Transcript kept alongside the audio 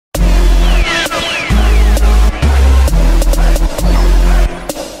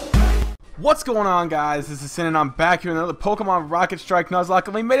What's going on, guys? This is Sin and I'm back here in another Pokemon Rocket Strike Nuzlocke,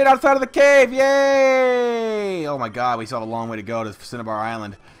 and we made it outside of the cave! Yay! Oh my god, we still have a long way to go to Cinnabar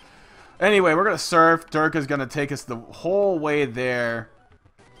Island. Anyway, we're gonna surf. Durka's gonna take us the whole way there.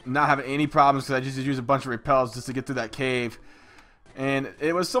 Not having any problems because I just used a bunch of repels just to get through that cave. And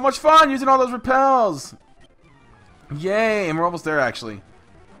it was so much fun using all those repels! Yay! And we're almost there, actually.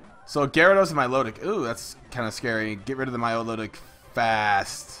 So, Gyarados and Milotic. Ooh, that's kind of scary. Get rid of the Milotic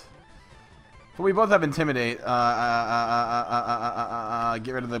fast. But we both have Intimidate. Get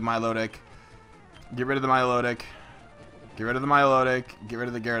rid of the Milotic. Get rid of the Milotic. Get rid of the Milotic. Get rid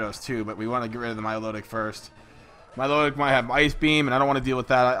of the Gyarados too, but we want to get rid of the Milotic first. Milotic might have Ice Beam, and I don't want to deal with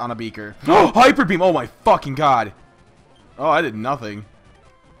that on a Beaker. Oh, Hyper Beam! Oh my fucking god! Oh, I did nothing.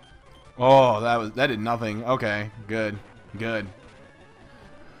 Oh, that did nothing. Okay, good, good.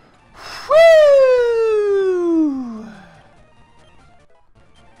 Woo!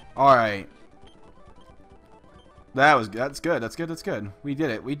 All right. That's good. We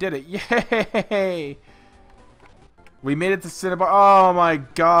did it. Yay! We made it to Cinnabar. Oh my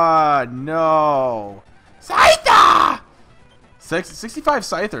god, no. Scyther! 65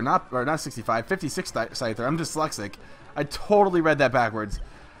 Scyther, not 65, 56 Scyther. I'm dyslexic. I totally read that backwards.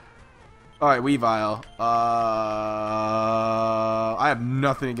 Alright, Weavile. I have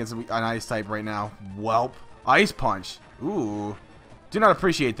nothing against an ice type right now. Welp. Ice Punch. Ooh. Do not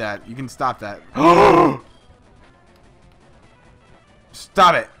appreciate that. You can stop that.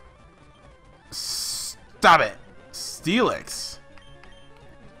 Stop it. Stop it. Steelix.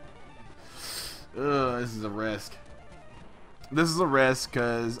 Ugh, this is a risk. This is a risk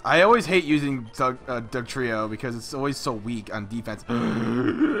because I always hate using Dugtrio because it's always so weak on defense.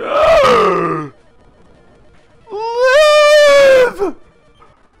 Live!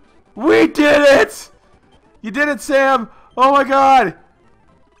 We did it! You did it, Sam! Oh my god!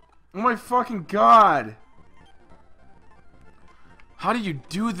 Oh my fucking god! How do you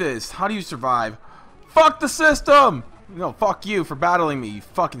do this? How do you survive? Fuck the system! No, fuck you for battling me, you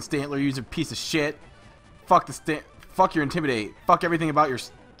fucking Stantler user piece of shit. Fuck your Intimidate. Fuck everything about your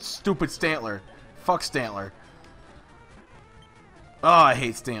stupid Stantler. Fuck Stantler. Oh, I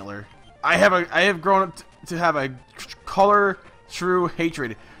hate Stantler. I have grown up to have a color true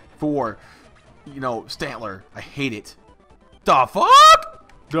hatred for, you know, Stantler. I hate it. The fuck?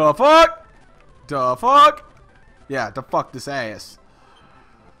 The fuck? The fuck? Yeah, the fuck this ass.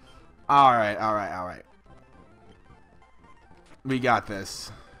 Alright. We got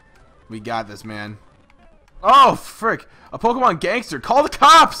this. We got this, man. Oh, frick. A Pokemon gangster. Call the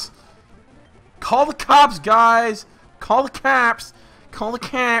cops! Call the cops, guys! Call the cops! Call the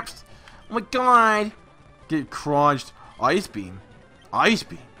cops! Oh my god! Get crunched. Ice Beam. Ice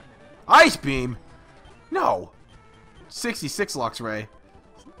Beam. Ice Beam? No. 66 Luxray.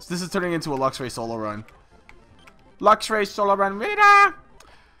 This is turning into a Luxray solo run. Luxray solo run.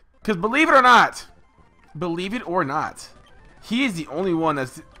 Because believe it or not, he is the only one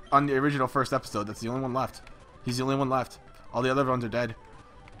that's on the original first episode. That's the only one left. He's the only one left. All the other ones are dead.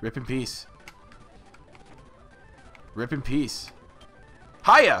 Rip in peace. Rip in peace.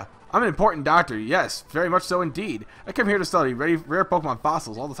 Hiya! I'm an important doctor. Yes, very much so indeed. I come here to study rare Pokemon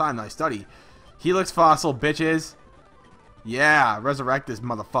fossils all the time that I study. Helix fossil, bitches. Yeah, resurrect this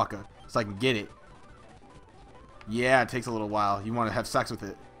motherfucker so I can get it. Yeah, it takes a little while. You want to have sex with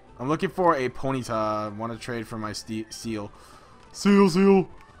it. I'm looking for a Ponyta. Want to trade for my seal. Seal.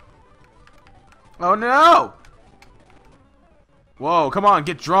 Oh no! Whoa, come on,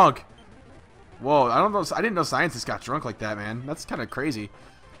 get drunk. Whoa, I didn't know scientists got drunk like that, man. That's kind of crazy.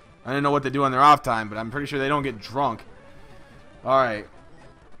 I didn't know what they do on their off time, but I'm pretty sure they don't get drunk. Alright.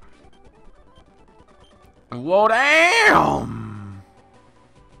 Whoa, damn!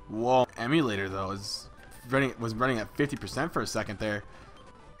 Whoa. Emulator, though, was running at 50% for a second there.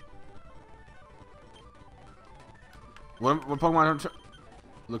 What Pokemon?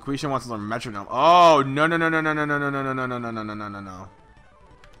 Loquisha wants to learn Metronome. Oh no!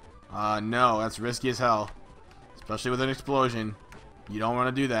 No, that's risky as hell, especially with an explosion. You don't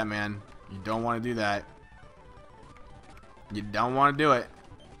want to do that, man. You don't want to do that. You don't want to do it.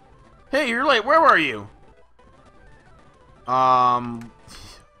 Hey, you're late. Where were you? We're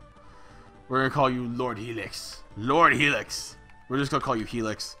gonna call you Lord Helix. Lord Helix. We're just gonna call you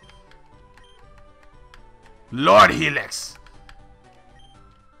Helix. Lord Helix.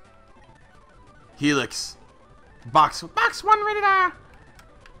 Helix. Box 1 rated R.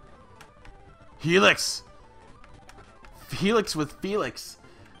 Helix. Helix with Felix.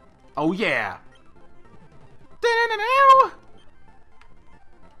 Oh yeah.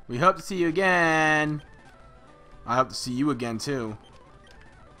 We hope to see you again. I hope to see you again too.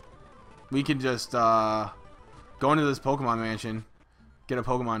 we can just go into this Pokemon mansion, get a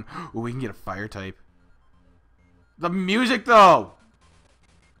Pokemon. Ooh, we can get a fire type. The music though.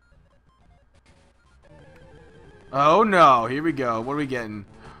 Oh no, here we go. What are we getting?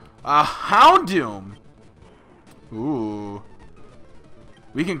 A Houndoom. Ooh.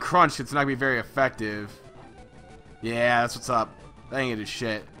 We can crunch. It's not gonna be very effective. Yeah, that's what's up. That ain't gonna do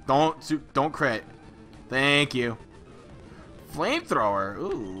shit. Don't crit. Thank you. Flamethrower.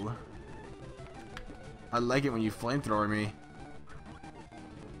 Ooh. I like it when you flamethrower me.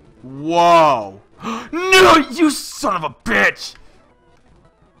 Whoa. No, you son of a bitch.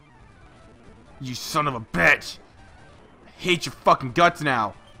 You son of a bitch. I hate your fucking guts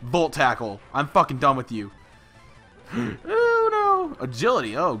now. Volt tackle. I'm fucking done with you. Oh no.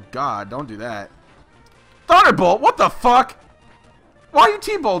 Agility. Oh god, don't do that. Thunderbolt. What the fuck? Why are you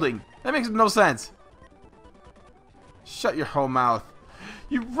T-bolting? That makes no sense. Shut your whole mouth.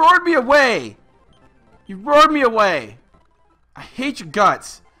 You roared me away. You roared me away. I hate your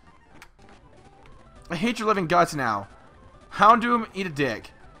guts. I hate your living guts now. Houndoom, eat a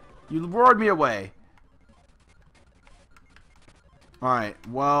dick. You roared me away. Alright,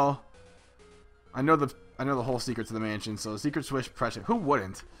 well, I know the whole secret to the mansion, so secret swish pressure. Who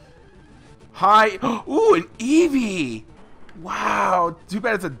wouldn't? Hi. Ooh, an Eevee. Wow. Too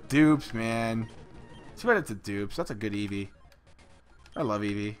bad it's a dupes, man. Too bad it's a dupes. That's a good Eevee. I love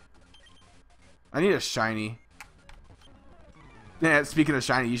Eevee. I need a shiny. Yeah, speaking of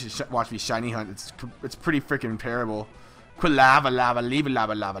shiny, you should watch me shiny hunt. It's pretty freaking terrible. Lava, lava, leave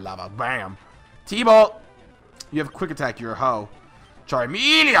lava, lava, lava. Bam. T-Bolt. You have quick attack. You're a hoe.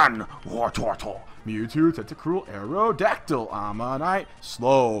 Charmeleon. Wartortle. Mewtwo. Tentacruel. Aerodactyl. Ammonite.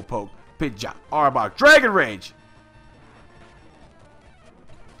 Slowpoke. Pidgeot. Arbok. Dragon Rage.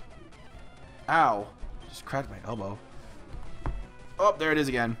 Ow. Just cracked my elbow. Oh, there it is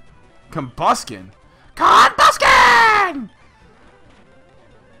again. Combuskin. Combuskin!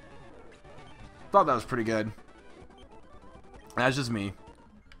 Thought that was pretty good. That's just me.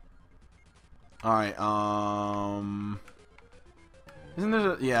 Alright, isn't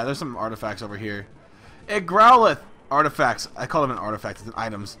there yeah, there's some artifacts over here. A Growlithe! Artifacts. I call them an artifact. It's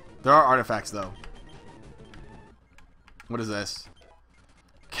items. There are artifacts, though. What is this?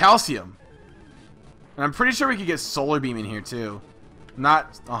 Calcium. And I'm pretty sure we could get Solar Beam in here, too.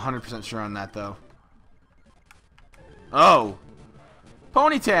 Not 100% sure on that, though. Oh!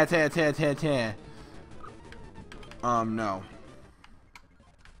 Ponyta. No.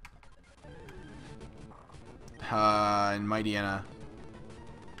 And Mightyena.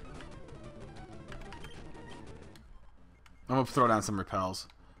 I'm gonna throw down some repels.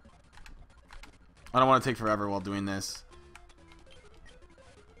 I don't want to take forever while doing this.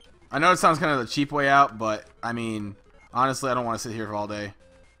 I know it sounds kind of the cheap way out, but I mean, honestly, I don't want to sit here for all day.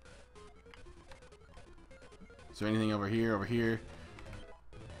 Is there anything over here? Over here?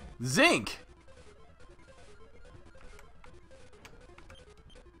 Zinc!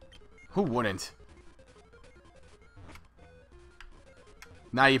 Who wouldn't?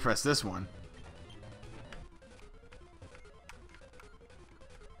 Now you press this one.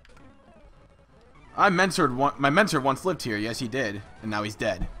 My mentor once lived here. Yes, he did. And now he's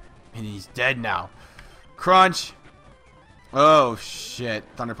dead. And he's dead now. Crunch. Oh, shit.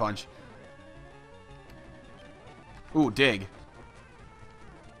 Thunder Punch. Ooh, dig.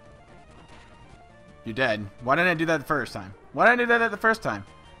 You're dead. Why didn't I do that the first time? Why didn't I do that the first time?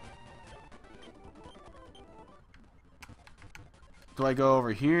 Do I go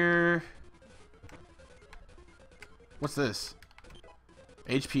over here? What's this?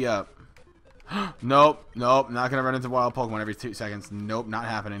 HP up. Nope. Nope. Not gonna run into wild Pokemon every 2 seconds. Nope. Not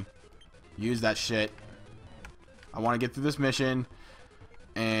happening. Use that shit. I want to get through this mission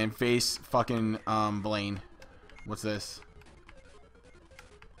and face fucking Blaine. What's this?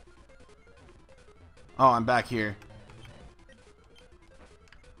 Oh, I'm back here.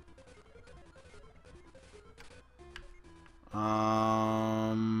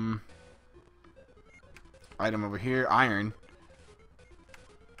 Item over here. Iron.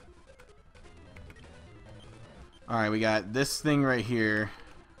 Alright, we got this thing right here.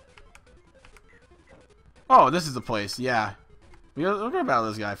 Oh, this is the place. Yeah. We're gonna battle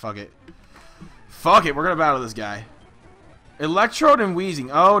this guy. Fuck it. Fuck it. We're gonna battle this guy. Electrode and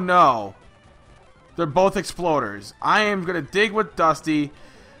Wheezing. Oh, no. They're both exploders. I am gonna dig with Dusty,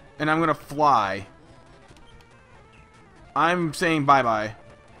 and I'm gonna fly. I'm saying bye-bye.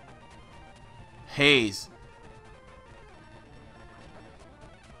 Haze.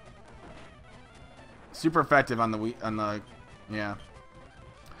 Super effective on the yeah.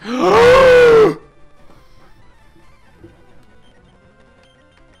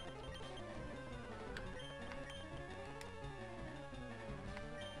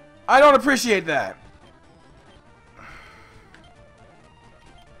 I don't appreciate that.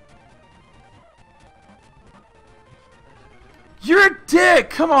 You're a dick!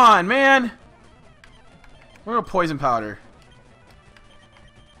 Come on, man! We're gonna poison powder.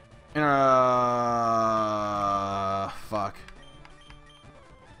 Fuck.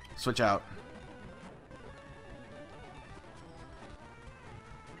 Switch out.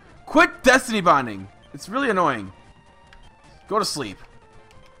 Quit destiny bonding! It's really annoying. Go to sleep.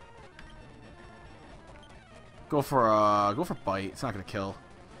 Go for bite. It's not gonna kill.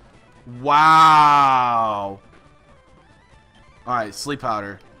 Wow! Alright, sleep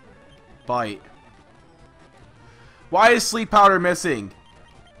powder. Bite. Why is sleep powder missing?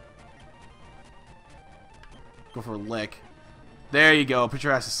 Go for a lick. There you go. Put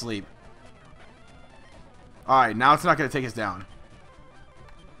your ass to sleep. Alright, now it's not going to take us down.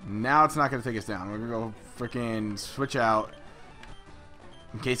 Now it's not going to take us down. We're going to go freaking switch out.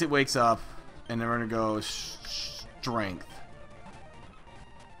 In case it wakes up. And then we're going to go strength.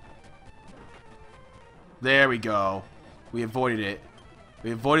 There we go. We avoided it.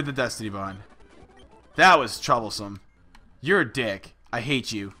 We avoided the destiny bond. That was troublesome. You're a dick. I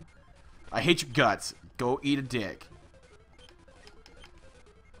hate you. I hate your guts. Go eat a dick.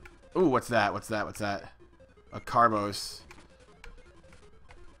 Ooh, what's that? What's that? What's that? A Carbos.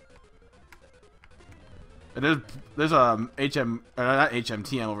 And there's a not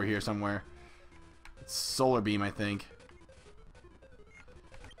HMTM over here somewhere. It's Solar Beam, I think.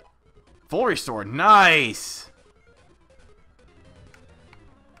 Full restore. Nice.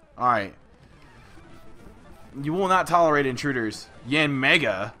 Alright. You will not tolerate intruders. Yan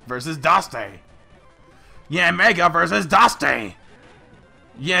Mega versus Daste. Yan Mega versus Daste.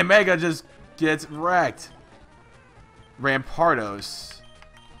 Yan Mega just gets wrecked. Rampardos.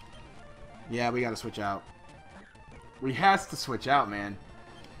 Yeah, we gotta switch out. We has to switch out, man.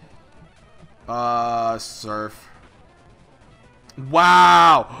 Surf.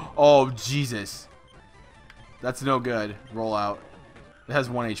 Wow! Oh, Jesus. That's no good. Roll out. It has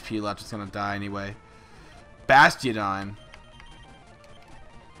 1 HP left. It's gonna die anyway. Bastiodon.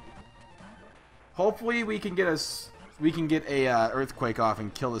 Hopefully we can get a earthquake off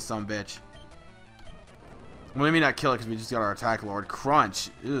and kill this sumbitch. Well, maybe not kill it because we just got our attack lord. Crunch.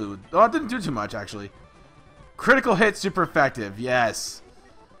 Ooh. Oh, it didn't do too much actually. Critical hit, super effective. Yes.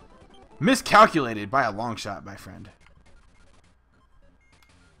 Miscalculated by a long shot, my friend.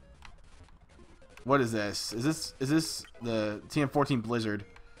 What is this? Is this the TM14 Blizzard?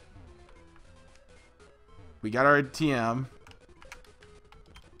 We got our TM.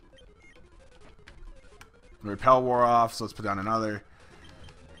 Repel wore off, so let's put down another.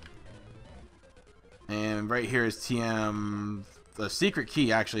 And right here is TM, the secret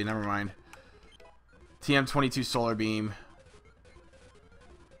key actually, never mind. TM22 Solar Beam.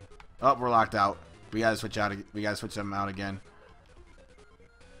 Oh, we're locked out. We gotta switch out. We gotta switch them out again.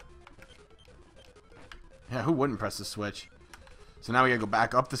 Yeah, who wouldn't press the switch? So now we gotta go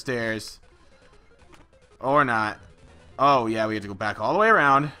back up the stairs. Or not. Oh, yeah, we have to go back all the way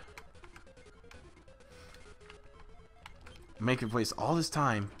around. Make it waste all this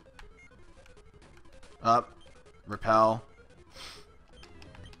time. Up. Repel.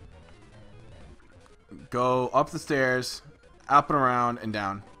 Go up the stairs. Up and around and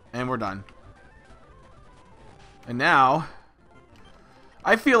down. And we're done. And now,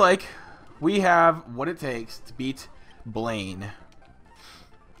 I feel like we have what it takes to beat Blaine.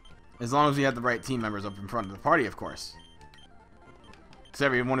 As long as we have the right team members up in front of the party, of course. Because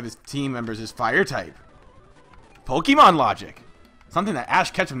every one of his team members is fire type. Pokemon logic. Something that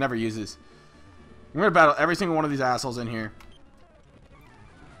Ash Ketchum never uses. We're going to battle every single one of these assholes in here.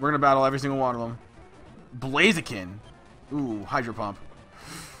 We're going to battle every single one of them. Blaziken. Ooh, Hydro Pump.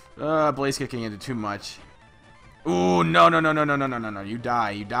 Blaziken into too much. Ooh, no. You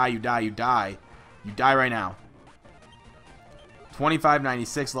die. You die. You die. You die. You die right now.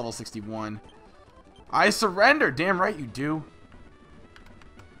 2596, level 61. I surrender. Damn right you do.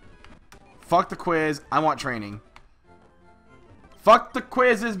 Fuck the quiz. I want training. Fuck the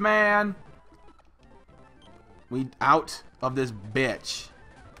quizzes, man. We out of this bitch.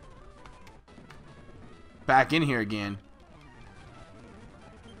 Back in here again.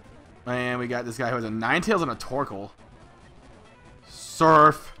 And we got this guy who has a Ninetales and a Torkoal.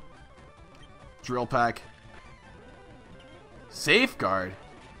 Surf. Drill Peck. Safeguard.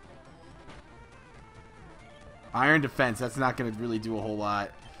 Iron Defense. That's not going to really do a whole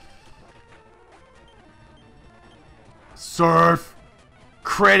lot. Surf.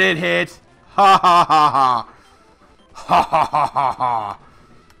 Credit hit. Ha ha ha ha. Ha ha ha ha ha.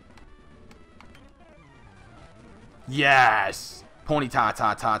 Yes. Ponyta,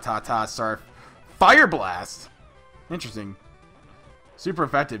 ta, ta, ta, ta, Surf. Fire Blast. Interesting. Super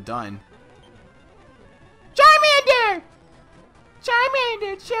effective, done. Charmander!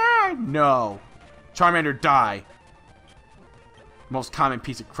 Charmander, Char! No. Charmander, die. Most common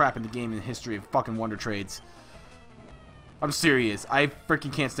piece of crap in the game in the history of fucking Wonder Trades. I'm serious. I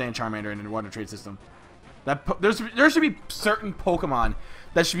freaking can't stand Charmander in the Wonder Trade system. There should be certain Pokemon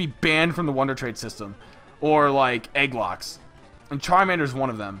that should be banned from the Wonder Trade system. Or, like, egg locks. And Charmander's one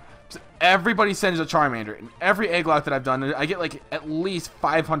of them. So everybody sends a Charmander. And every egg lock that I've done, I get, like, at least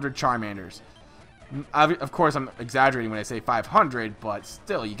 500 Charmanders. Of course, I'm exaggerating when I say 500, but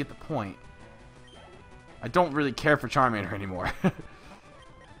still, you get the point. I don't really care for Charmander anymore.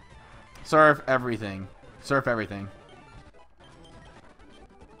 Surf everything. Surf everything.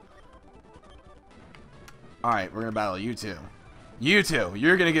 Alright, we're gonna battle you two. You two,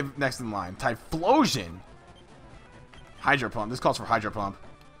 you're gonna get next in line. Typhlosion. Hydro Pump. This calls for Hydro Pump.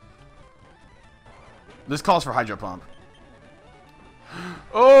 This calls for Hydro Pump.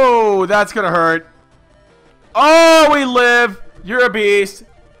 Oh, that's gonna hurt. Oh, we live. You're a beast.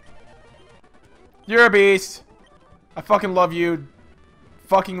 You're a beast. I fucking love you.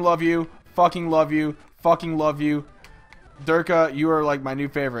 Fucking love you. Fucking love you. Fucking love you. Durka, you are like my new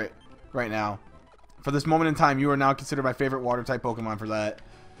favorite right now. For this moment in time, you are now considered my favorite water-type Pokemon for that.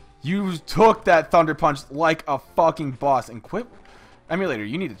 You took that Thunder Punch like a fucking boss. And quit. Emulator,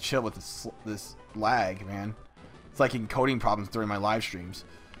 you need to chill with this lag, man. It's like encoding problems during my live streams.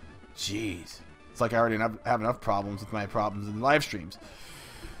 Jeez. It's like I already have enough problems with my problems in live streams.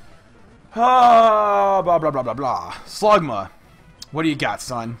 Ah, blah, blah, blah, blah, blah. Slugma. What do you got,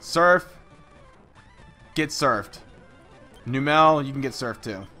 son? Surf? Get surfed. Numel, you can get surfed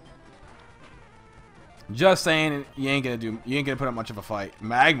too. Just saying, you ain't gonna put up much of a fight.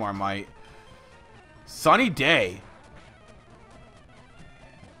 Magmar might. Sunny Day.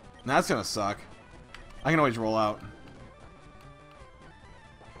 That's gonna suck. I can always roll out.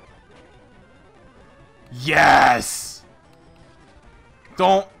 Yes!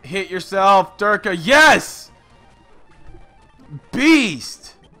 Don't hit yourself, Durka. Yes!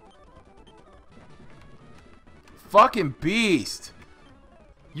 Beast! Fucking beast.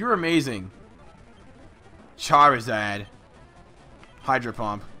 You're amazing. Charizard. Hydro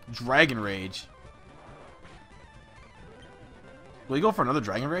Pump. Dragon Rage. Will you go for another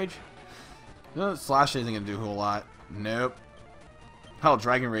Dragon Rage? No, Slash isn't going to do a whole lot. Nope. Hell,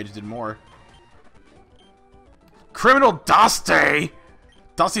 Dragon Rage did more. Criminal Dusty!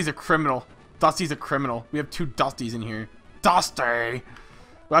 Dusty's a criminal. Dusty's a criminal. We have two Dusties in here. Dusty!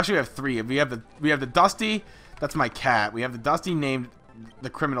 Well, actually, we have three. We have the Dusty. That's my cat. We have the Dusty named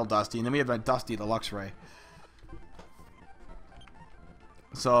the Criminal Dusty. And then we have my Dusty, the Luxray.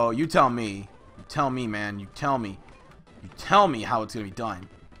 So, you tell me. You tell me, man. You tell me. You tell me how it's going to be done.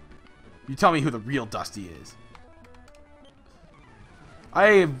 You tell me who the real Dusty is.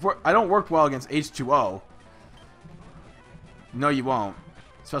 I don't work well against H2O. No, you won't.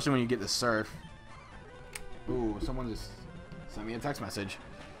 Especially when you get the Surf. Ooh, someone just sent me a text message.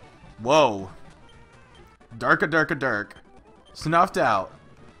 Whoa. Durka, Durka, Durk. Snuffed out.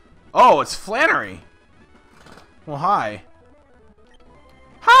 Oh, it's Flannery. Well, hi.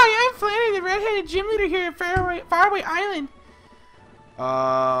 Hi, I'm Flannery, the red-headed gym leader here at Faraway Island.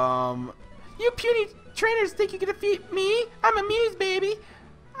 You puny trainers think you can defeat me? I'm a muse, baby.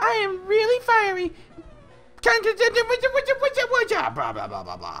 I am really fiery. Blah, blah, blah,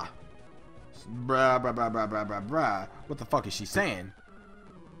 blah, blah. Blah, blah, blah, blah, blah, blah, blah. What the fuck is she saying?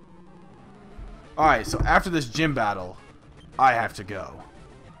 Alright, so after this gym battle, I have to go.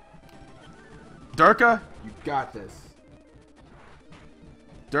 Durka, you got this.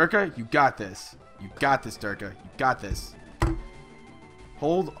 Durka, you got this. You got this, Durka. You got this.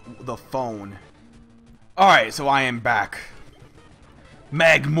 Hold the phone. Alright, so I am back.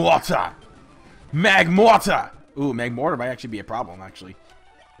 Magmortar! Magmortar! Ooh, Magmortar might actually be a problem, actually.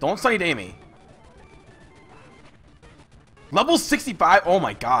 Don't Sunny Day me. Level 65? Oh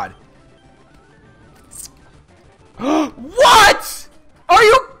my god. What? Are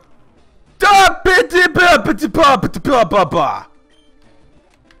you...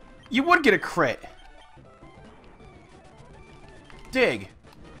 You would get a crit. Dig.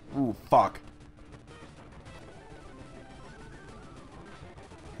 Ooh, fuck.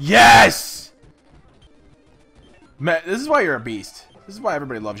 Yes! This is why you're a beast. This is why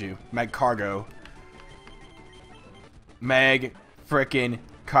everybody loves you. Mag Cargo. Mag frickin'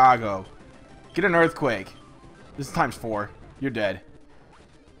 Cargo. Get an Earthquake. This is ×4. You're dead.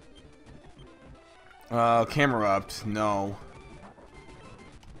 Camera up. No.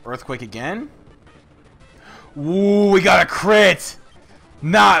 Earthquake again? Ooh, we got a crit!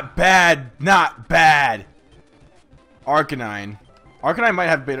 Not bad. Not bad. Arcanine. Arcanine might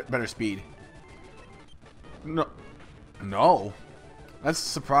have better speed. No. No. That's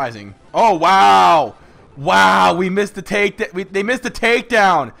surprising. Oh, wow. Wow, we missed the they missed the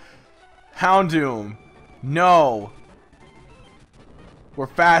takedown. Houndoom. No. We're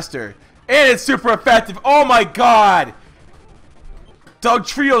faster. And it's super effective. Oh my god. Doug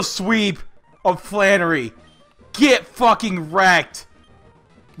Trio sweep of Flannery. Get fucking wrecked.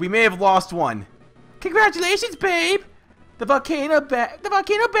 We may have lost one. Congratulations, babe. The volcano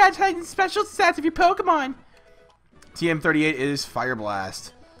badge has special stats of your Pokemon. TM38 is Fire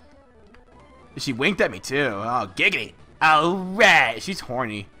Blast. She winked at me too. Oh, giggity. Alright. She's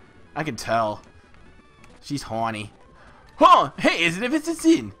horny. I can tell. She's horny. Huh? Hey, is it if it's a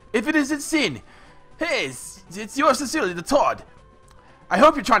sin? If it isn't sin. Hey, it's yours sincerely, the Todd. I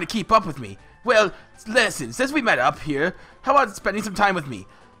hope you're trying to keep up with me. Well, listen, since we met up here, how about spending some time with me?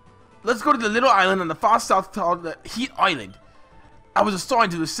 Let's go to the little island on the far south called the Heat Island. I was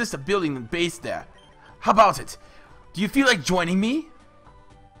assigned to assist a building and base there. How about it? Do you feel like joining me?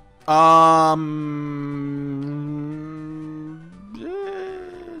 Not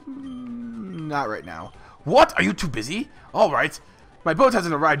right now. What? Are you too busy? Alright. My boat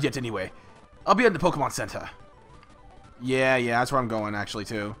hasn't arrived yet anyway. I'll be at the Pokemon Center. Yeah, that's where I'm going actually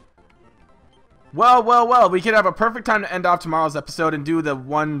too. Well, we could have a perfect time to end off tomorrow's episode and do the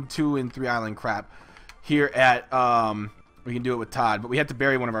 1, 2, and 3 island crap here at, we can do it with Todd, but we have to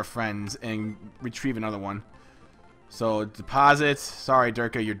bury one of our friends and retrieve another one. So, deposits. Sorry,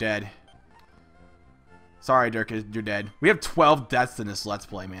 Durka, you're dead. Sorry, Durka, you're dead. We have 12 deaths in this Let's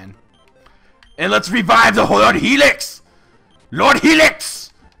Play, man. And let's revive the Lord Helix! Lord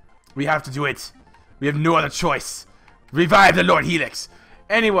Helix! We have to do it. We have no other choice. Revive the Lord Helix.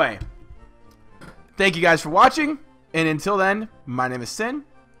 Anyway, thank you guys for watching. And until then, my name is Sin,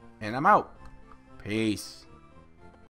 and I'm out. Peace.